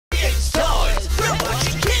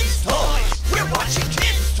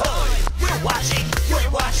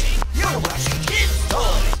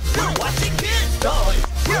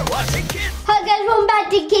guys, welcome back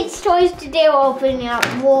to Kids Toys. Today we're opening up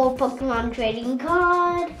more Pokemon trading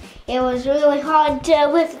card. It was really hard to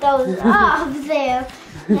lift those up there.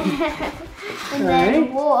 And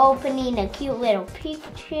then we're opening a cute little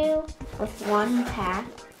Pikachu with one pack.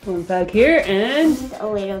 One pack here and a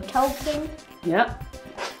little token. Yep.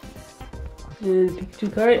 And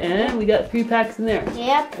Pikachu card, and we got 3 packs in there.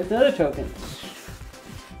 Yep. That's another token.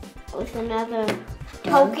 With another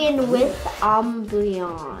token with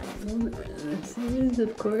Umbreon. This is,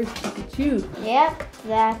 of course, Pikachu. Yep,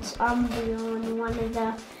 that's Umbreon, one of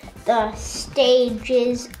the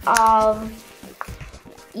stages of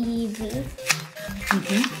Eevee.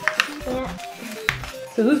 Yeah.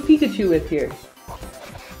 So who's Pikachu with here?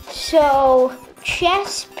 So,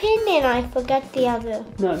 Chespin and I forgot the other.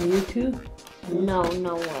 Not Mewtwo? No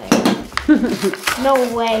way. No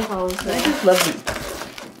way, Jose. I just love them.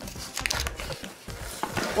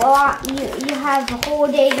 Well, you have the whole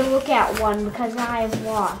day to look at one because I have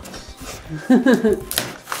lots.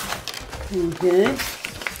 Okay.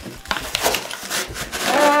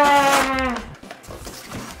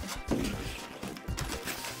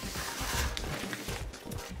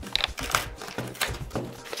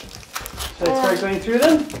 Should I start going through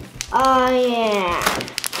them? Oh yeah.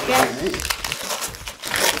 Just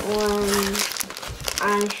one I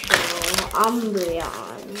show Umbreon.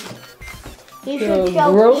 You should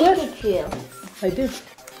show Pikachu. I did.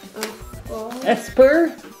 Well,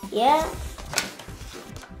 Esper. yeah.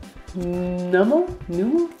 Numo?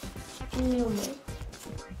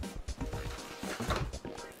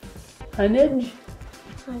 Honedge.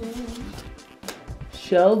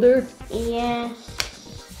 Shelder. Yes.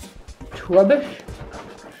 Trubbish.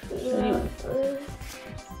 Yeah.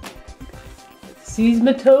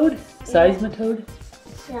 Seismitoad. Seismitoad.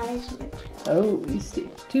 Seismitoad. Oh, he's stage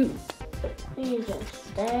 2. He's a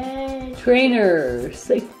stage. Trainer.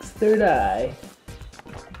 6 third eye.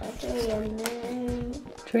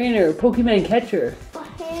 Trainer. Pokemon catcher.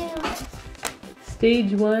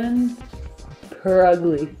 Stage 1.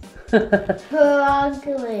 Purugly.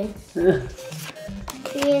 Purugly.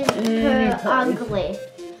 He is Purugly.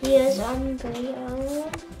 He is Umbreon.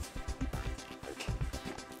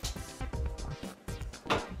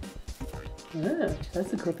 Ah,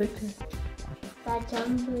 that's a cool picture. That's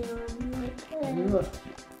Umbreon right there.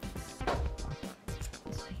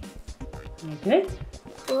 Okay.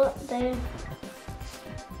 Look there.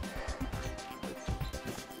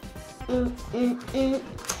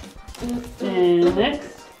 And next,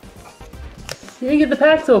 you can get the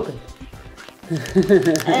packs open.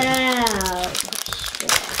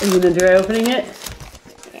 Are you gonna try opening it?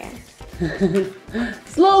 Yeah.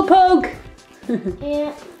 Slowpoke.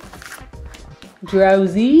 Yeah.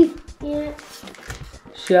 Drowsy. Yeah.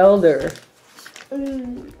 Shelder.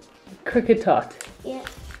 Cricketot. Yeah.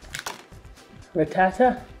 Rattata.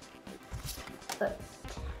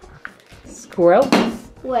 Squirrel.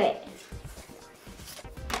 Wait.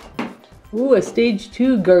 Ooh, a stage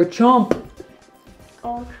 2 Garchomp.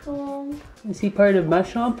 Ultron. Is he part of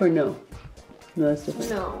Mushomp or no? No, that's different.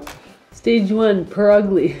 No. Stage 1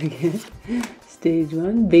 Purugly again. Stage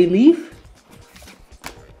 1 Bayleaf.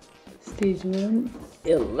 Stage 1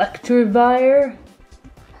 Electivire.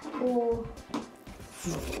 Cool.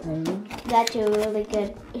 That's a really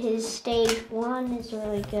good. His stage 1 is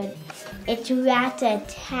really good. It's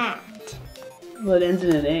Rat-a-tat. Well, it ends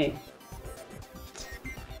in an A.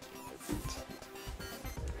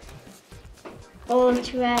 Oh,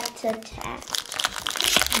 it's Rat-a-tat.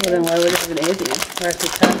 Well, then why would it have an A at the end?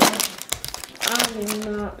 Rat-a-tat. I do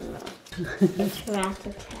not know. It's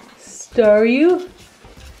Rat-a-tat. Staryu.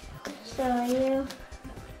 Staryu.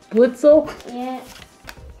 Blitzel. Yeah.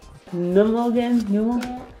 Numel again. Numel.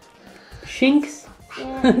 Yeah. Shinx.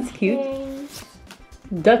 Yeah. That's cute. James.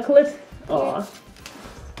 Ducklet. Aw.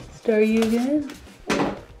 Staryu again.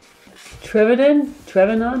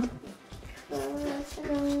 Trevenant.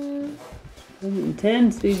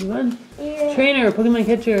 110, stage 1. Yeah. Trainer, Pokemon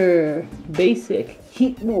catcher, basic,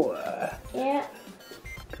 Heatmore. Yeah.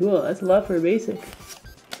 Cool, that's a lot for a basic.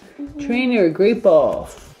 Trainer, Great Ball.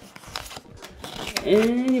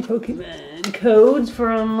 And your Pokemon codes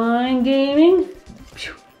for online gaming.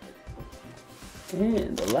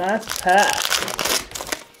 And the last pack.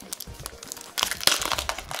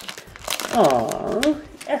 Aww,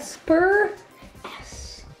 Esper.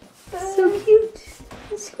 So cute.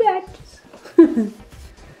 Scratches.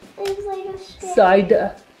 It's like a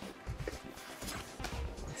strip.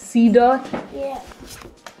 Seedot. Yeah.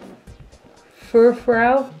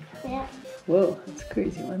 Furfrou. Yeah. Whoa, that's a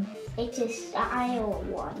crazy one. It's a style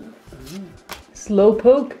one.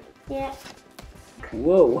 Slowpoke. Yeah.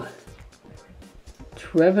 Whoa.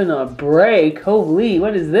 Trevenant break. Holy,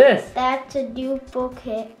 what is this? That's a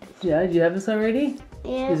duplicate. Yeah, do you have this already?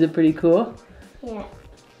 Yeah. Is it pretty cool? Yeah.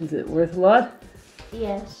 Is it worth a lot?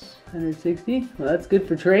 Yes. 160? Well, that's good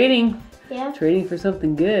for trading. Yeah. Trading for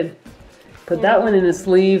something good. Put Yeah. that one in a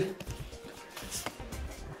sleeve.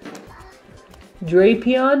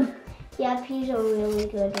 Drapion? Yep, he's a really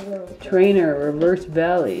good. Trainer, Reverse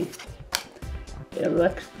Valley.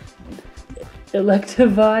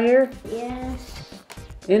 Electivire? Yes.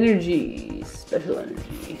 Energy. Special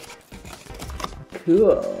energy.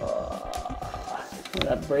 Cool. Well,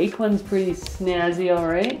 that break one's pretty snazzy,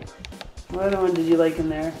 alright. What other one did you like in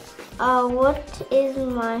there? What is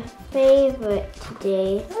my favorite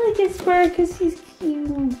today? I like his fur because he's cute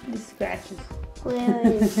and he scratches. Where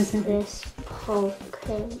is this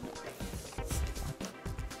Pokemon?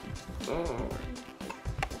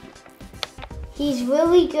 He's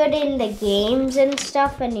really good in the games and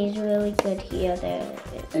stuff, and he's really good here.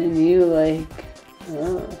 And you like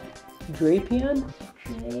Drapion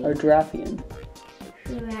or Drapion?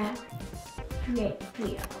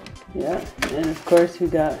 Drapion. Yeah, and of course we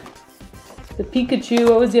got the Pikachu.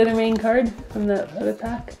 What was the other main card from that other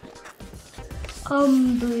pack?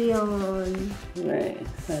 Umbreon. Right,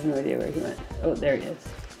 I have no idea where he went. Oh, there he is.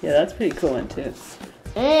 Yeah, that's a pretty cool one too.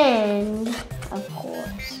 And, of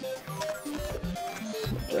course,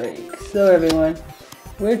 Break. So everyone,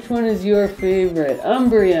 which one is your favorite?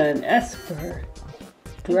 Umbreon, Esper,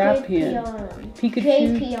 Drapion,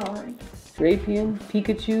 Pikachu, Drapion,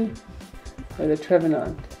 Pikachu, or the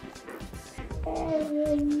Trevenant?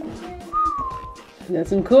 You got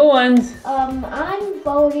some cool ones. I'm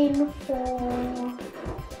voting for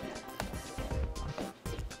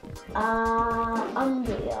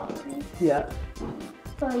Umbreon. Yeah.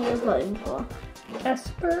 What are you voting for?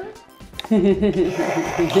 Esper. And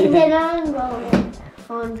then I'm voting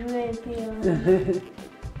on Drapion.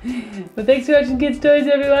 Well, thanks for watching Kids Toys,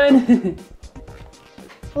 everyone.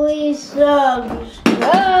 Please subscribe.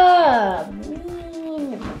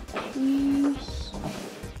 Peace.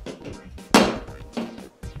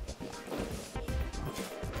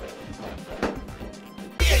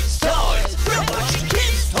 Kids Toys! We're watching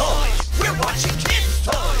Kids Toys! We're watching Kids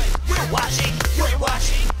Toys! You're watching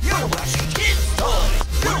Kids Toys!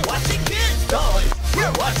 We're watching Kids Toys!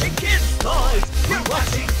 We're watching Kids Toys! We're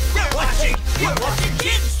watching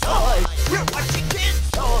Kids Toys! We're watching